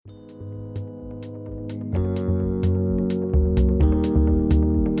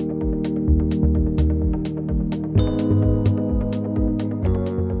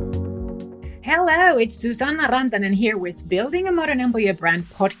it's Susanna Rantanen here with Building a Modern Employer Brand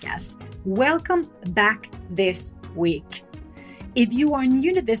podcast. Welcome back this week. If you are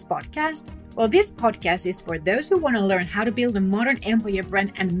new to this podcast, well, this podcast is for those who want to learn how to build a modern employer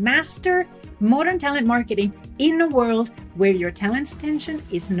brand and master modern talent marketing in a world where your talent's attention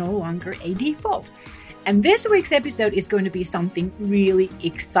is no longer a default. And this week's episode is going to be something really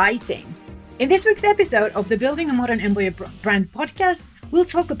exciting. In this week's episode of the Building a Modern Employer Brand podcast, we'll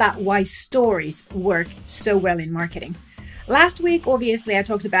talk about why stories work so well in marketing. Last week, obviously, I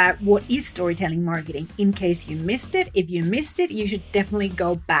talked about what is storytelling marketing. In case you missed it, if you missed it, you should definitely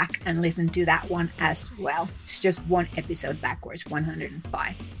go back and listen to that one as well. It's just one episode backwards,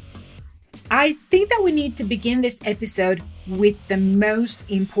 105. I think that we need to begin this episode with the most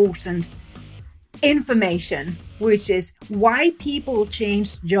important information, which is why people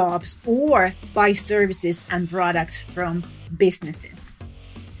change jobs or buy services and products from businesses.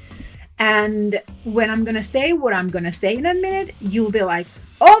 And when I'm going to say what I'm going to say in a minute, you'll be like,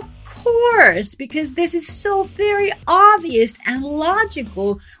 of course, because this is so very obvious and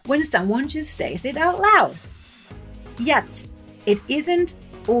logical when someone just says it out loud. Yet, it isn't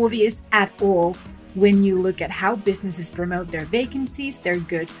obvious at all when you look at how businesses promote their vacancies, their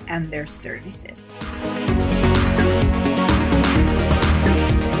goods, and their services.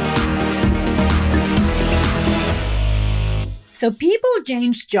 So people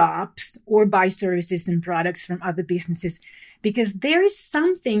change jobs or buy services and products from other businesses because there is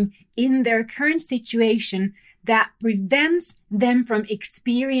something in their current situation that prevents them from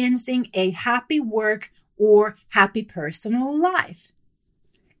experiencing a happy work or happy personal life.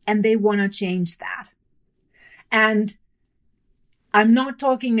 And they want to change that. And I'm not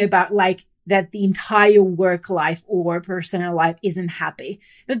talking about like that the entire work life or personal life isn't happy,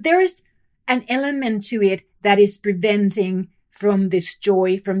 but there is an element to it that is preventing from this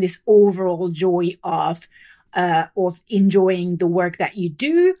joy, from this overall joy of enjoying the work that you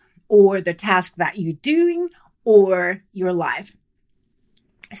do or the task that you're doing or your life.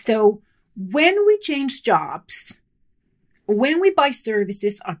 So when we change jobs, when we buy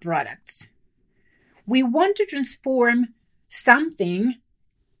services or products, we want to transform something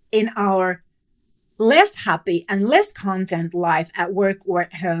in our less happy and less content life at work or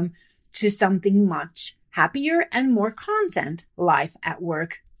at home to something much happier and more content life at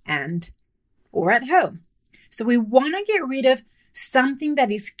work and or at home. So we want to get rid of something that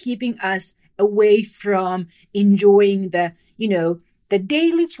is keeping us away from enjoying the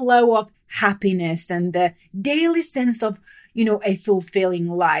daily flow of happiness and the daily sense of, a fulfilling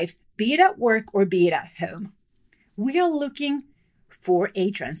life, be it at work or be it at home. We are looking for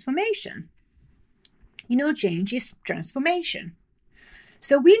a transformation. Change is transformation.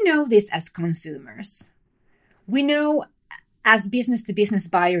 So we know this as consumers. We know as business-to-business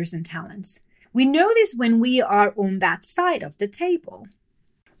buyers and talents. We know this when we are on that side of the table.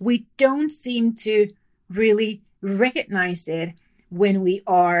 We don't seem to really recognize it when we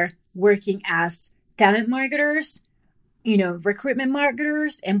are working as talent marketers, recruitment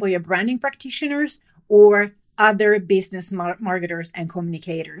marketers, employer branding practitioners, or other business marketers and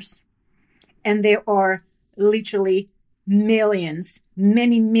communicators. And there are literally millions,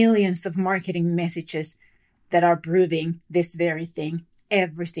 many millions of marketing messages that are proving this very thing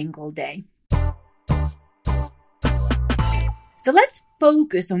every single day. So let's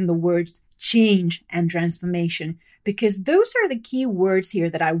focus on the words change and transformation, because those are the key words here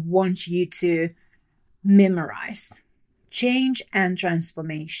that I want you to memorize. Change and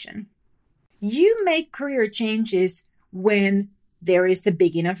transformation. You make career changes when there is a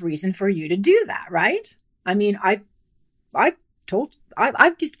big enough reason for you to do that, right? I mean, I've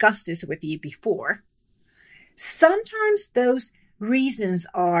discussed this with you before. Sometimes those reasons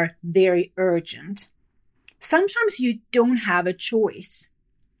are very urgent. Sometimes you don't have a choice.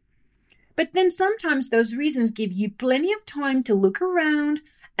 But then sometimes those reasons give you plenty of time to look around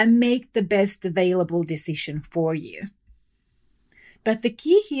and make the best available decision for you. But the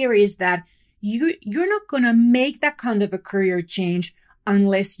key here is that you're not going to make that kind of a career change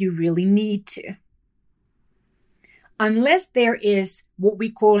unless you really need to. Unless there is what we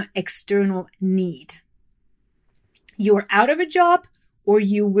call an external need. You're out of a job or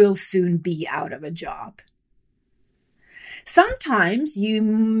you will soon be out of a job. Sometimes you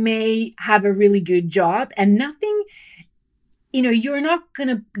may have a really good job and nothing, you're not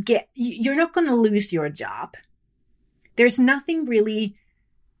going to lose your job. There's nothing really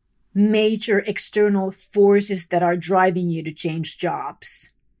major external forces that are driving you to change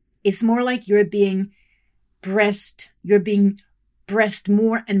jobs. It's more like you're being pressed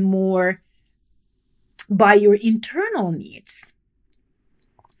more and more by your internal needs.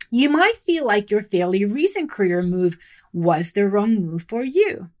 You might feel like your fairly recent career move was the wrong move for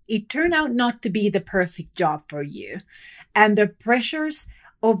you. It turned out not to be the perfect job for you. And the pressures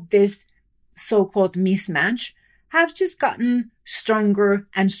of this so-called mismatch have just gotten stronger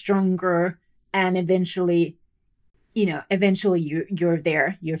and stronger. And eventually you're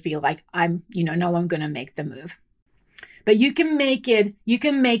there. You feel like now I'm going to make the move. But you can make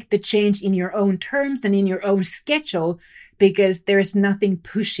the change in your own terms and in your own schedule because there's nothing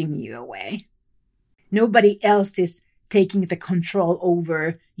pushing you away. Nobody else is taking the control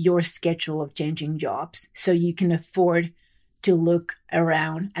over your schedule of changing jobs. So you can afford to look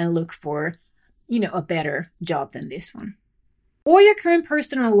around and look for, a better job than this one. Or your current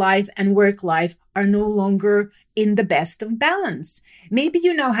personal life and work life are no longer in the best of balance. Maybe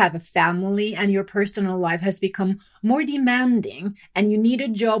you now have a family and your personal life has become more demanding and you need a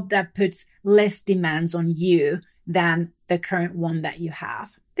job that puts less demands on you than the current one that you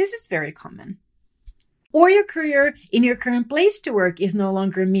have. This is very common. Or your career in your current place to work is no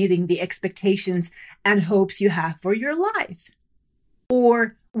longer meeting the expectations and hopes you have for your life.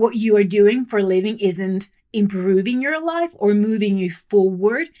 Or what you are doing for a living isn't improving your life or moving you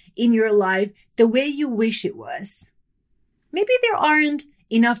forward in your life the way you wish it was. Maybe there aren't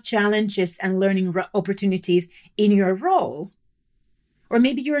enough challenges and learning opportunities in your role. Or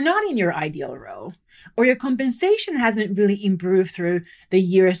maybe you're not in your ideal role. Or your compensation hasn't really improved through the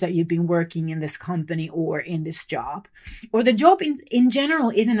years that you've been working in this company or in this job. Or the job in general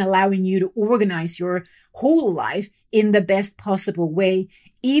isn't allowing you to organize your whole life in the best possible way,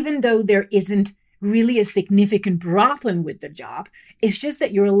 even though there isn't really a significant problem with the job. It's just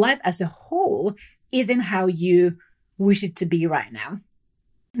that your life as a whole isn't how you wish it to be right now.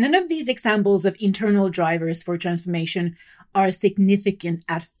 None of these examples of internal drivers for transformation are significant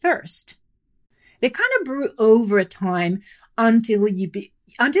at first. They kind of brew over time until you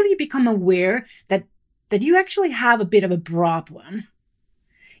become aware that you actually have a bit of a problem.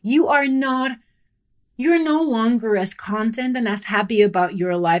 You're no longer as content and as happy about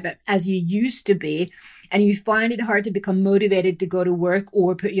your life as you used to be, and you find it hard to become motivated to go to work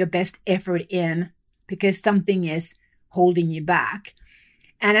or put your best effort in because something is holding you back.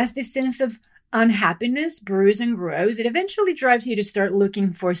 And as this sense of unhappiness brews and grows, it eventually drives you to start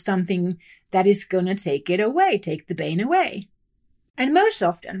looking for something that is going to take the pain away. And most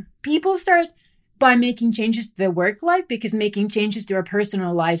often, people start by making changes to their work life because making changes to our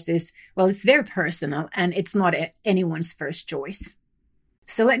personal lives it's very personal and it's not anyone's first choice.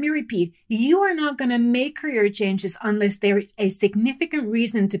 So let me repeat, you are not going to make career changes unless there is a significant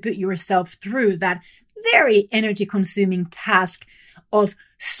reason to put yourself through that very energy-consuming task of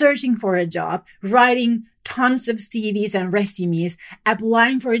searching for a job, writing tons of CVs and resumes,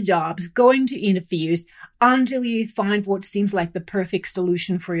 applying for jobs, going to interviews until you find what seems like the perfect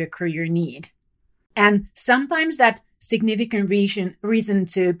solution for your career need. And sometimes that significant reason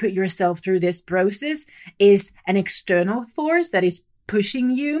to put yourself through this process is an external force that is pushing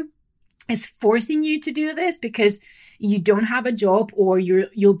you, is forcing you to do this because you don't have a job or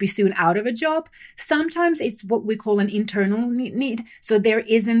you'll be soon out of a job. Sometimes it's what we call an internal need. So there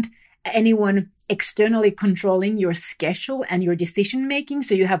isn't anyone externally controlling your schedule and your decision making,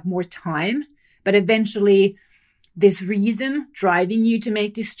 so you have more time. But eventually, this reason driving you to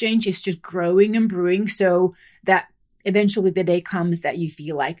make this change is just growing and brewing, so that eventually the day comes that you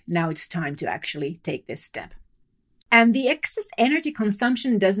feel like now it's time to actually take this step. And the excess energy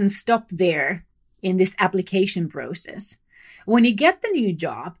consumption doesn't stop there in this application process. When you get the new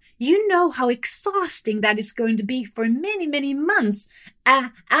job, you know how exhausting that is going to be for many, many months,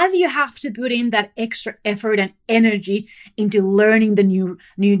 as you have to put in that extra effort and energy into learning the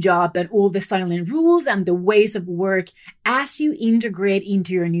new job and all the silent rules and the ways of work as you integrate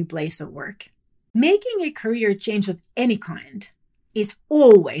into your new place of work. Making a career change of any kind is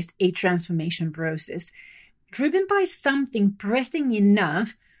always a transformation process, driven by something pressing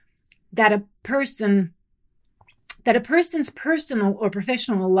enough that a person's personal or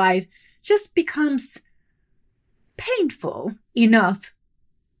professional life just becomes painful enough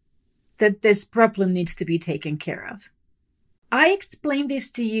that this problem needs to be taken care of. I explain this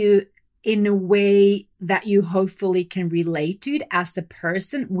to you in a way that you hopefully can relate to it as a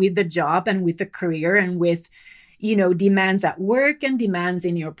person with a job and with a career and with, demands at work and demands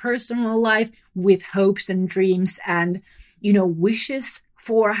in your personal life, with hopes and dreams and, wishes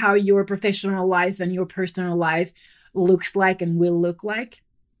for how your professional life and your personal life looks like and will look like.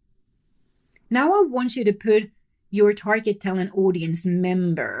 Now I want you to put your target talent audience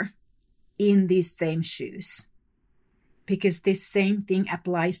member in these same shoes, because this same thing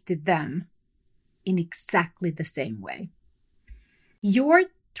applies to them in exactly the same way. Your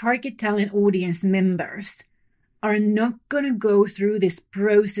target talent audience members are not going to go through this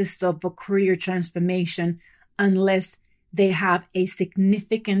process of a career transformation unless they have a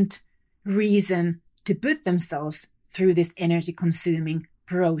significant reason to put themselves through this energy consuming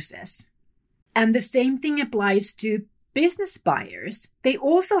process. And the same thing applies to business buyers. They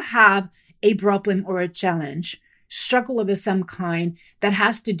also have a problem or a challenge, struggle of some kind that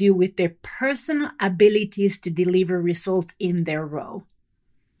has to do with their personal abilities to deliver results in their role.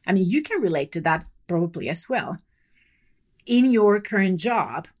 I mean, you can relate to that probably as well. In your current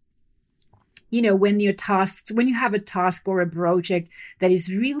job, when you have a task or a project that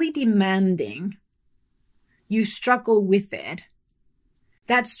is really demanding, you struggle with it.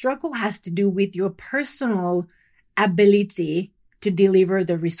 That struggle has to do with your personal ability to deliver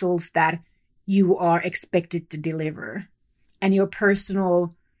the results that you are expected to deliver, and your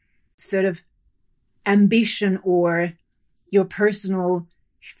personal sort of ambition or your personal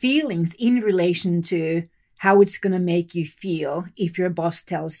feelings in relation to how it's going to make you feel if your boss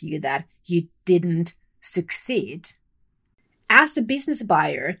tells you that you didn't succeed. As a business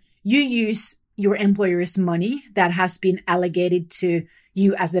buyer, you use your employer's money that has been allocated to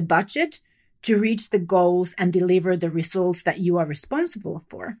you as a budget to reach the goals and deliver the results that you are responsible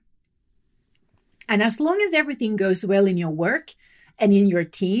for. And as long as everything goes well in your work and in your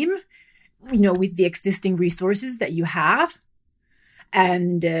team, with the existing resources that you have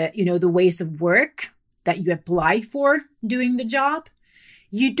and, the ways of work that you apply for doing the job,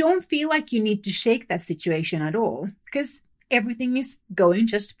 you don't feel like you need to shake that situation at all because everything is going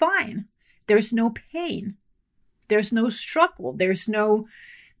just fine. There's no pain. There's no struggle. There's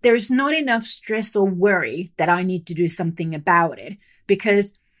not enough stress or worry that I need to do something about it,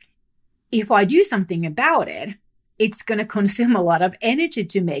 because if I do something about it, it's going to consume a lot of energy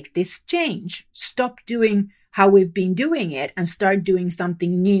to make this change. Stop doing how we've been doing it and start doing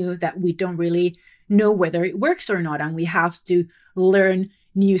something new that we don't really know whether it works or not. And we have to learn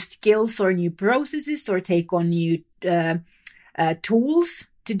new skills or new processes or take on new tools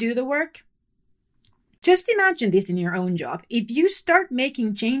to do the work. Just imagine this in your own job. If you start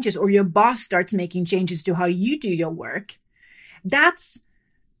making changes or your boss starts making changes to how you do your work, that's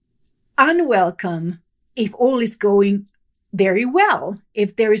unwelcome if all is going very well,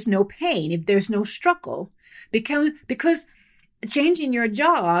 if there is no pain, if there's no struggle. Because changing your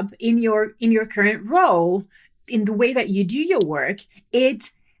job in your current role, in the way that you do your work, it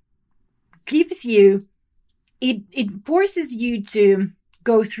forces you to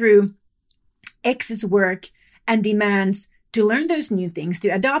go through excess work and demands to learn those new things, to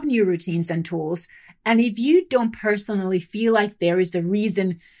adopt new routines and tools. And if you don't personally feel like there is a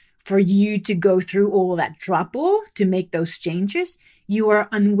reason for you to go through all that trouble to make those changes, you are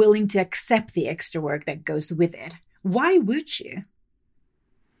unwilling to accept the extra work that goes with it. Why would you?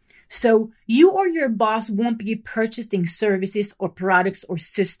 So you or your boss won't be purchasing services or products or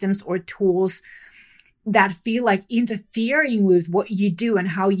systems or tools that feel like interfering with what you do and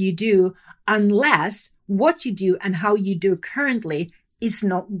how you do, unless what you do and how you do currently is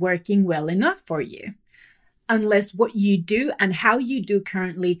not working well enough for you. Unless what you do and how you do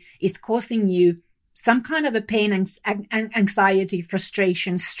currently is causing you some kind of a pain, anxiety,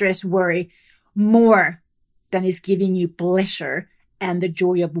 frustration, stress, worry, more than is giving you pleasure and the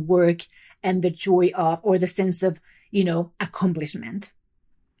joy of work and the joy of, or the sense of, accomplishment.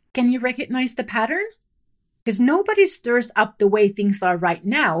 Can you recognize the pattern? Because nobody stirs up the way things are right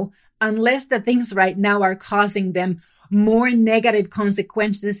now unless the things right now are causing them more negative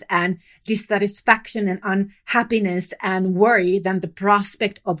consequences and dissatisfaction and unhappiness and worry than the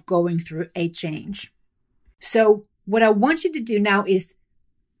prospect of going through a change. So what I want you to do now is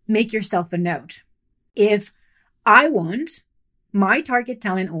make yourself a note. If I want my target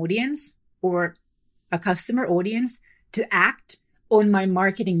talent audience or a customer audience to act on my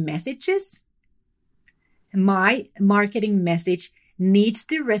marketing messages, my marketing message needs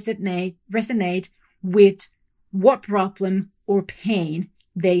to resonate with what problem or pain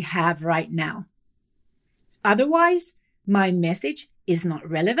they have right now. Otherwise, my message is not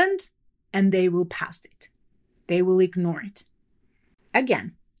relevant and they will pass it. They will ignore it.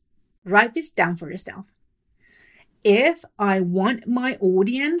 Again, write this down for yourself. If I want my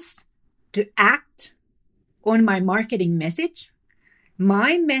audience to act on my marketing message,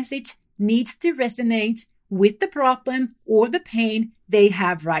 my message needs to resonate with the problem or the pain they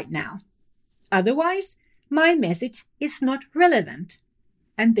have right now. Otherwise, my message is not relevant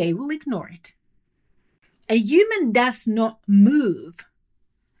and they will ignore it. A human does not move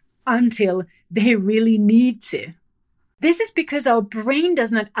until they really need to. This is because our brain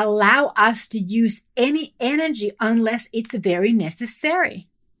does not allow us to use any energy unless it's very necessary.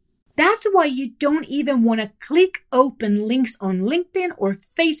 That's why you don't even want to click open links on LinkedIn or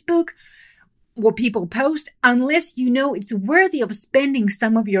Facebook, what people post, unless you know it's worthy of spending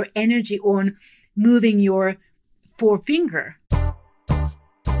some of your energy on moving your forefinger.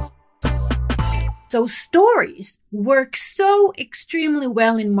 So stories work so extremely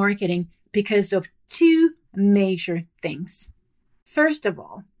well in marketing because of two major things. First of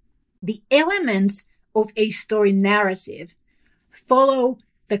all, the elements of a story narrative follow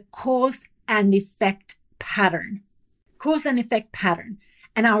the cause and effect pattern. Cause and effect pattern.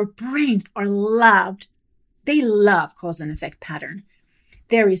 And our brains are they love cause and effect pattern.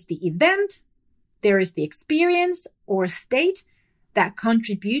 There is the event, there is the experience or state that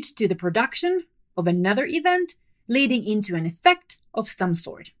contributes to the production of another event, leading into an effect of some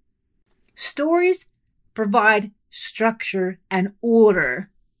sort. Stories provide structure and order,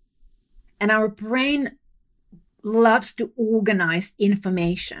 and our brain loves to organize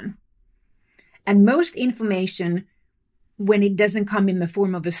information. And most information, when it doesn't come in the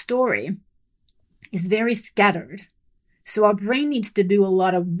form of a story, is very scattered. So our brain needs to do a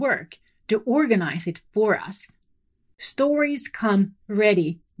lot of work to organize it for us. Stories come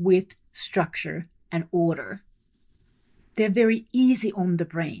ready with structure and order. They're very easy on the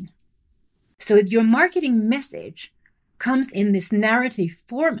brain. So if your marketing message comes in this narrative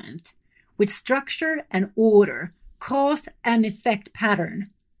format with structure and order, cause and effect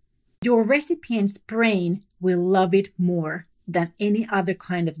pattern, your recipient's brain will love it more than any other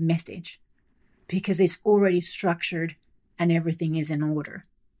kind of message because it's already structured and everything is in order.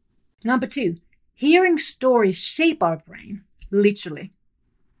 Number 2, hearing stories shape our brain, literally.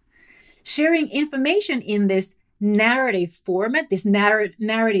 Sharing information in this narrative format, this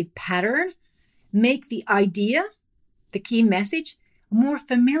narrative pattern, make the idea, the key message, more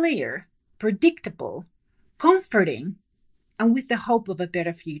familiar, predictable, comforting, and with the hope of a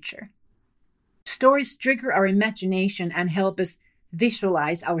better future. Stories trigger our imagination and help us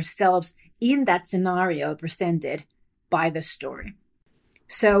visualize ourselves in that scenario presented by the story.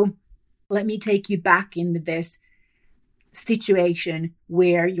 So let me take you back into this situation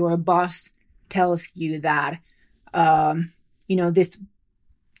where your boss tells you that,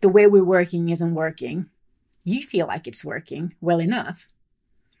 the way we're working isn't working. You feel like it's working well enough.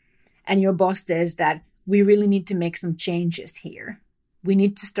 And your boss says that we really need to make some changes here. We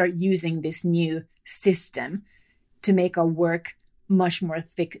need to start using this new system to make our work much more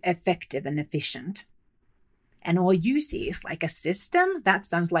effective and efficient. And all you see is like a system. That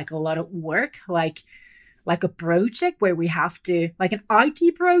sounds like a lot of work, like a project where we have to, like an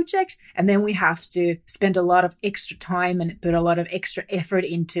IT project, and then we have to spend a lot of extra time and put a lot of extra effort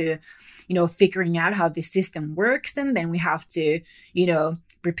into, figuring out how the system works. And then we have to,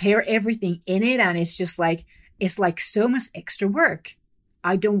 prepare everything in it. And it's like so much extra work.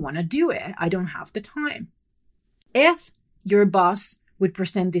 I don't want to do it. I don't have the time. If your boss would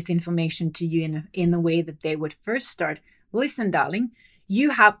present this information to you in the way that they would first start, listen, darling,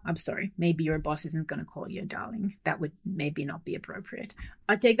 maybe your boss isn't going to call you a darling. That would maybe not be appropriate.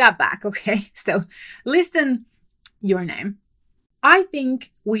 I'll take that back, okay? So listen, your name. I think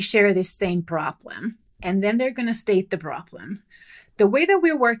we share this same problem. And then they're going to state the problem. The way that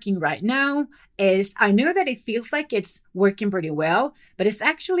we're working right now is, I know that it feels like it's working pretty well, but it's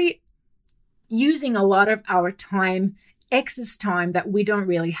actually using a lot of our time, excess time that we don't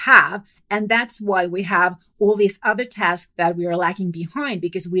really have. And that's why we have all these other tasks that we are lacking behind,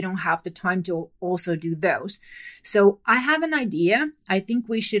 because we don't have the time to also do those. So I have an idea. I think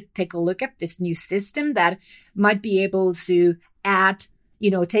we should take a look at this new system that might be able to add,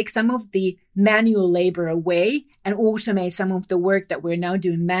 take some of the manual labor away and automate some of the work that we're now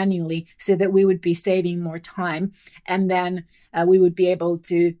doing manually, so that we would be saving more time. And then we would be able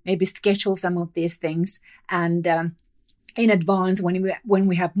to maybe schedule some of these things and in advance when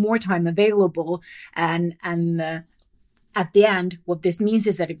we have more time available. And at the end, what this means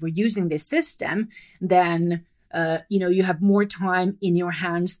is that if we're using this system, then you have more time in your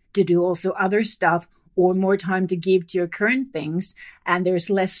hands to do also other stuff, or more time to give to your current things, and there's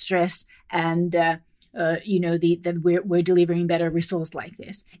less stress, and that we're delivering better results like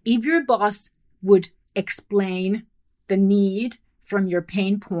this. If your boss would explain the need from your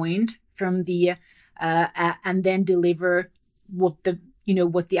pain point, from the and then deliver what the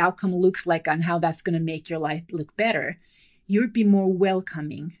outcome looks like and how that's going to make your life look better, you'd be more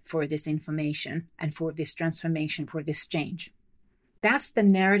welcoming for this information and for this transformation, for this change. That's the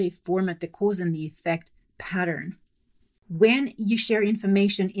narrative format, the cause and the effect pattern. When you share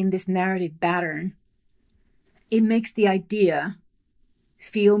information in this narrative pattern, it makes the idea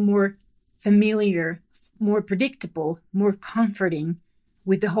feel more familiar, more predictable, more comforting,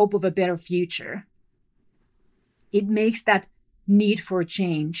 with the hope of a better future. It makes that need for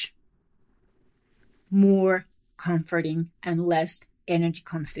change more comforting and less energy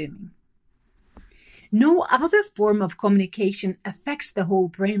consuming. No other form of communication affects the whole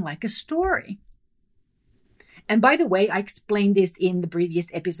brain like a story. And by the way, I explained this in the previous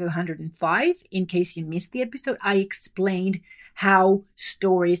episode 105. In case you missed the episode, I explained how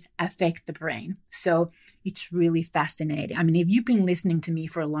stories affect the brain. So it's really fascinating. I mean, if you've been listening to me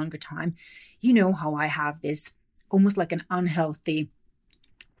for a longer time, you know how I have this almost like an unhealthy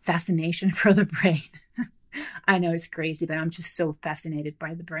fascination for the brain. I know it's crazy, but I'm just so fascinated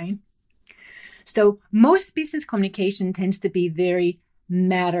by the brain. So most business communication tends to be very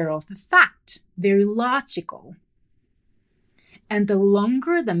matter of fact, very logical. And the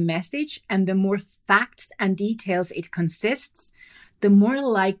longer the message and the more facts and details it consists, the more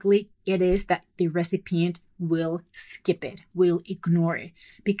likely it is that the recipient will skip it, will ignore it,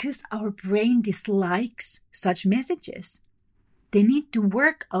 because our brain dislikes such messages. They need to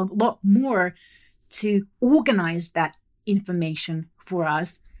work a lot more to organize that information for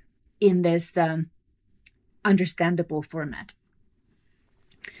us in this understandable format.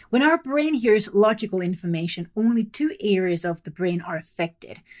 When our brain hears logical information, only 2 areas of the brain are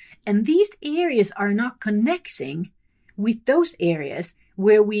affected. And these areas are not connecting with those areas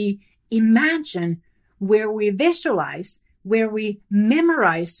where we imagine, where we visualize, where we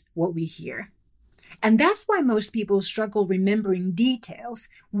memorize what we hear. And that's why most people struggle remembering details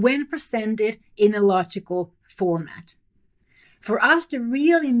when presented in a logical format. For us to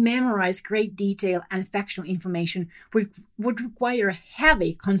really memorize great detail and factual information would require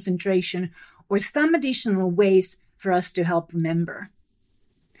heavy concentration or some additional ways for us to help remember.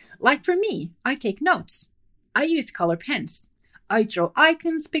 Like for me, I take notes. I use color pens. I draw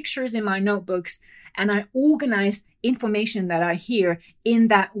icons, pictures in my notebooks, and I organize information that I hear in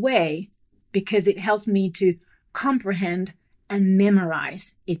that way because it helps me to comprehend and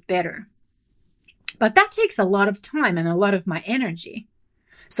memorize it better. But that takes a lot of time and a lot of my energy.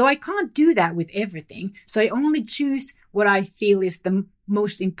 So I can't do that with everything. So I only choose what I feel is the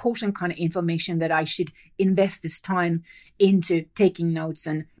most important kind of information that I should invest this time into taking notes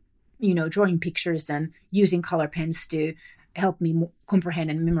and, drawing pictures and using color pens to help me comprehend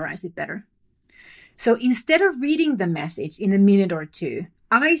and memorize it better. So instead of reading the message in a minute or two,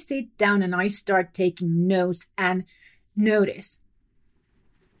 I sit down and I start taking notes and notice.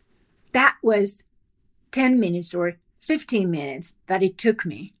 That was 10 minutes or 15 minutes that it took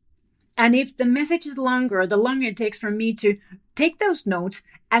me. And if the message is longer, the longer it takes for me to take those notes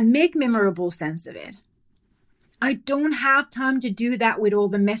and make memorable sense of it. I don't have time to do that with all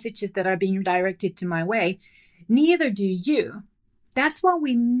the messages that are being directed to my way. Neither do you. That's why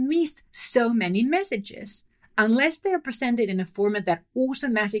we miss so many messages, unless they are presented in a format that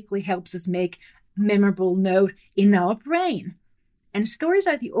automatically helps us make memorable note in our brain. And stories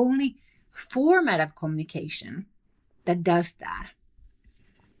are the only format of communication that does that.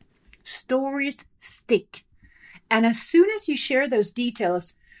 Stories stick. And as soon as you share those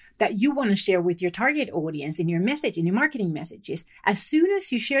details that you want to share with your target audience in your message, in your marketing messages, as soon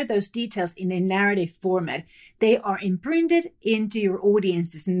as you share those details in a narrative format, they are imprinted into your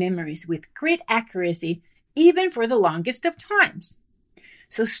audience's memories with great accuracy, even for the longest of times.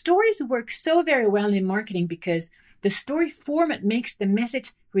 So stories work so very well in marketing because the story format makes the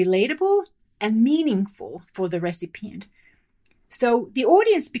message relatable and meaningful for the recipient. So the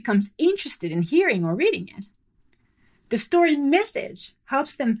audience becomes interested in hearing or reading it. The story message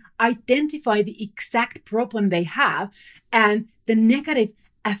helps them identify the exact problem they have and the negative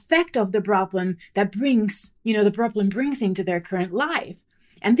effect of the problem that the problem brings into their current life.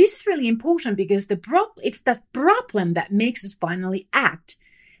 And this is really important because it's the problem that makes us finally act.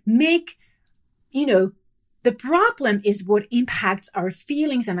 The problem is what impacts our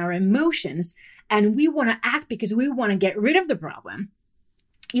feelings and our emotions, and we want to act because we want to get rid of the problem.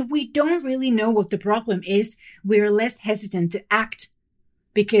 If we don't really know what the problem is, we're less hesitant to act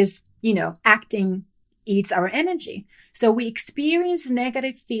because, acting eats our energy. So we experience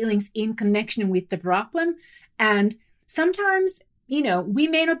negative feelings in connection with the problem, and sometimes, we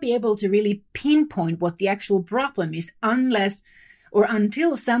may not be able to really pinpoint what the actual problem is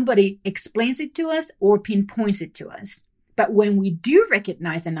until somebody explains it to us or pinpoints it to us. But when we do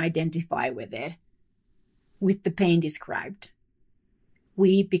recognize and identify with it, with the pain described,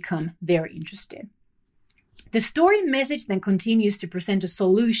 we become very interested. The story message then continues to present a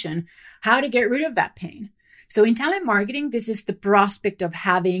solution, how to get rid of that pain. So in talent marketing, this is the prospect of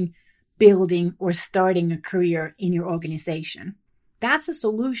building, or starting a career in your organization. That's a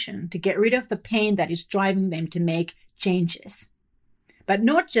solution to get rid of the pain that is driving them to make changes. But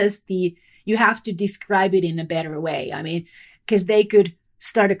not just you have to describe it in a better way. I mean, because they could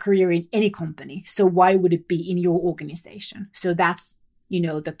start a career in any company. So why would it be in your organization? So that's,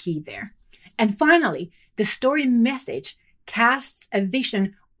 the key there. And finally, the story message casts a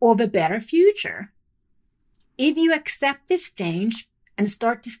vision of a better future. If you accept this change and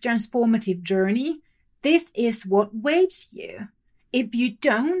start this transformative journey, this is what waits you. If you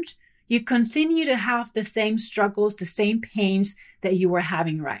don't, you continue to have the same struggles, the same pains that you are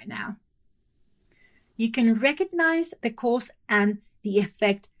having right now. You can recognize the cause and the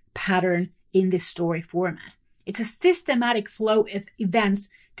effect pattern in this story format. It's a systematic flow of events,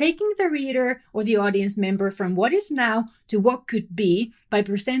 taking the reader or the audience member from what is now to what could be by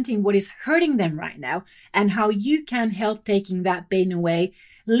presenting what is hurting them right now and how you can help taking that pain away,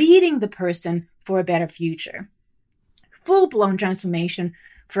 leading the person for a better future. Full-blown transformation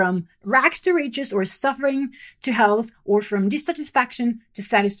from rags to riches or suffering to health, or from dissatisfaction to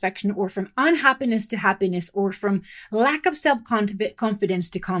satisfaction, or from unhappiness to happiness, or from lack of self-confidence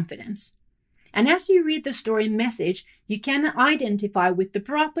to confidence. And as you read the story message, you can identify with the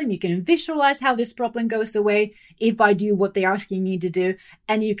problem. You can visualize how this problem goes away if I do what they're asking me to do.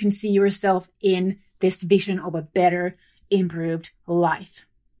 And you can see yourself in this vision of a better, improved life.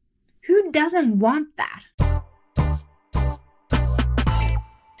 Who doesn't want that?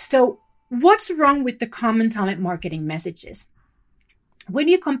 So what's wrong with the common talent marketing messages? When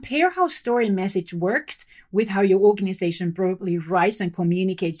you compare how story message works with how your organization probably writes and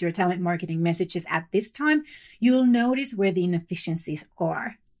communicates your talent marketing messages at this time, you'll notice where the inefficiencies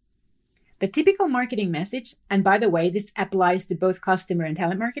are. The typical marketing message, and by the way, this applies to both customer and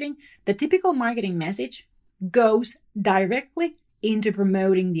talent marketing, the typical marketing message goes directly into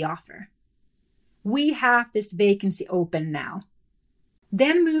promoting the offer. We have this vacancy open now.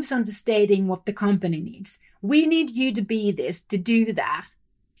 Then moves on to stating what the company needs. We need you to be this, to do that,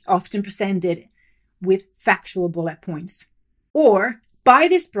 often presented with factual bullet points. Or, buy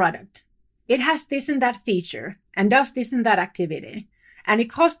this product. It has this and that feature and does this and that activity. And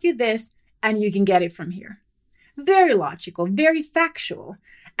it costs you this and you can get it from here. Very logical, very factual.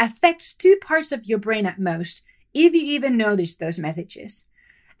 Affects two parts of your brain at most, if you even notice those messages.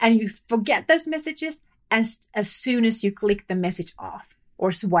 And you forget those messages as soon as you click the message off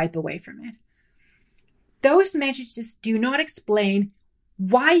or swipe away from it. Those messages do not explain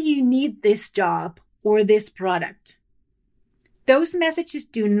why you need this job or this product. Those messages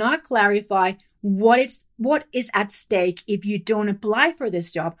do not clarify what is at stake if you don't apply for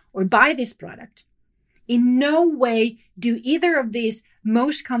this job or buy this product. In no way do either of these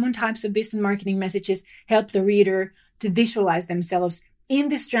most common types of business marketing messages help the reader to visualize themselves in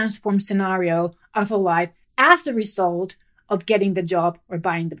this transformed scenario of a life as a result of getting the job or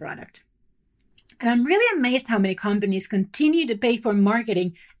buying the product. And I'm really amazed how many companies continue to pay for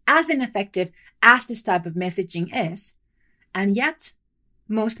marketing as ineffective as this type of messaging is. And yet,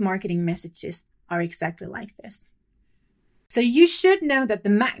 most marketing messages are exactly like this. So you should know that the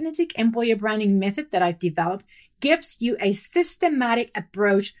magnetic employer branding method that I've developed gives you a systematic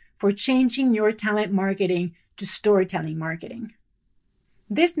approach for changing your talent marketing to storytelling marketing.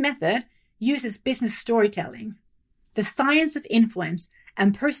 This method uses business storytelling, the science of influence,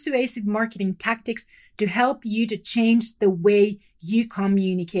 and persuasive marketing tactics to help you to change the way you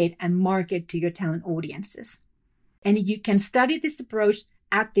communicate and market to your talent audiences. And you can study this approach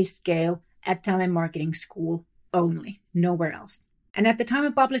at this scale at Talent Marketing School only, nowhere else. And at the time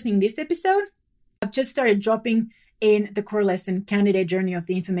of publishing this episode, I've just started dropping in the core lesson, Candidate Journey of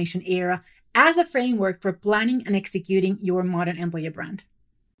the Information Era, as a framework for planning and executing your modern employer brand.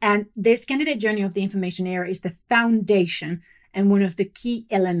 And this Candidate Journey of the Information Era is the foundation and one of the key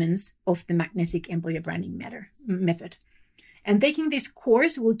elements of the magnetic employer branding method. And taking this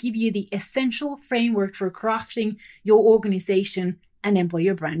course will give you the essential framework for crafting your organization and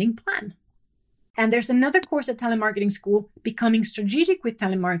employer branding plan. And there's another course at Talent Marketing School, Becoming Strategic with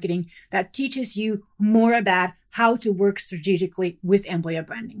Talent Marketing, that teaches you more about how to work strategically with employer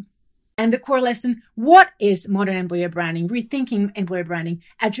branding. And the core lesson, What is Modern Employer Branding? Rethinking Employer Branding,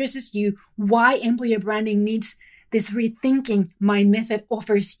 addresses you why employer branding needs this rethinking my method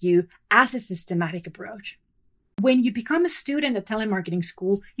offers you as a systematic approach. When you become a student at Talent Marketing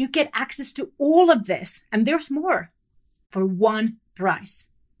School, you get access to all of this, and there's more, for one price,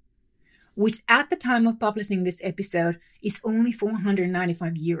 which at the time of publishing this episode is only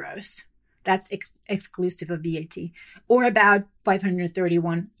 495 euros. That's exclusive of VAT, or about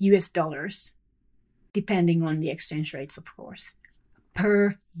 $531, depending on the exchange rates, of course,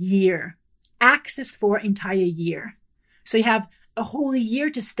 per year. Access for entire year. So you have a whole year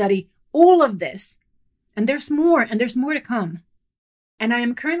to study all of this. And there's more to come. And I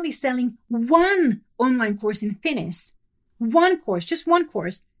am currently selling one online course in Finnish. One course, just one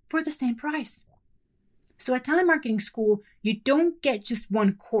course, for the same price. So at Talent Marketing School, you don't get just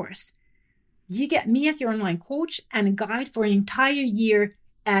one course. You get me as your online coach and a guide for an entire year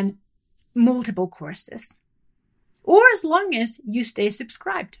and multiple courses. Or as long as you stay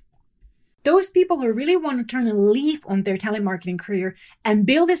subscribed. Those people who really want to turn a leaf on their talent marketing career and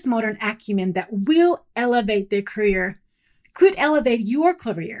build this modern acumen that will elevate their career, could elevate your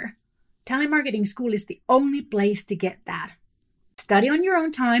career. Talent Marketing School is the only place to get that. Study on your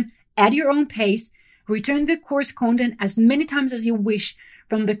own time, at your own pace, return the course content as many times as you wish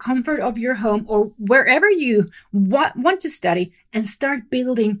from the comfort of your home or wherever you want to study, and start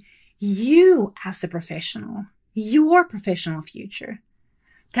building you as a professional, your professional future.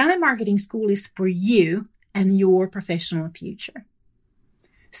 Talent Marketing School is for you and your professional future.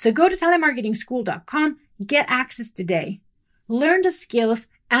 So go to talentmarketingschool.com, get access today. Learn the skills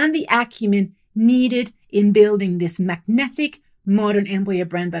and the acumen needed in building this magnetic modern employer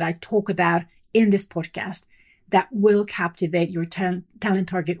brand that I talk about in this podcast that will captivate your talent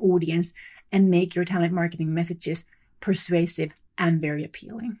target audience and make your talent marketing messages persuasive and very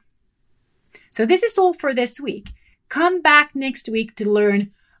appealing. So this is all for this week. Come back next week to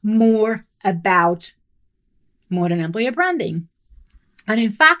learn more about modern employer branding. And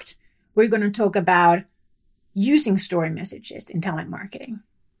in fact, we're going to talk about using story messages in talent marketing.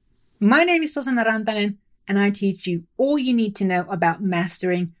 My name is Susanna Rantanen, and I teach you all you need to know about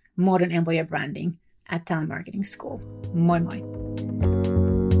mastering modern employer branding at Talent Marketing School. Moi moi!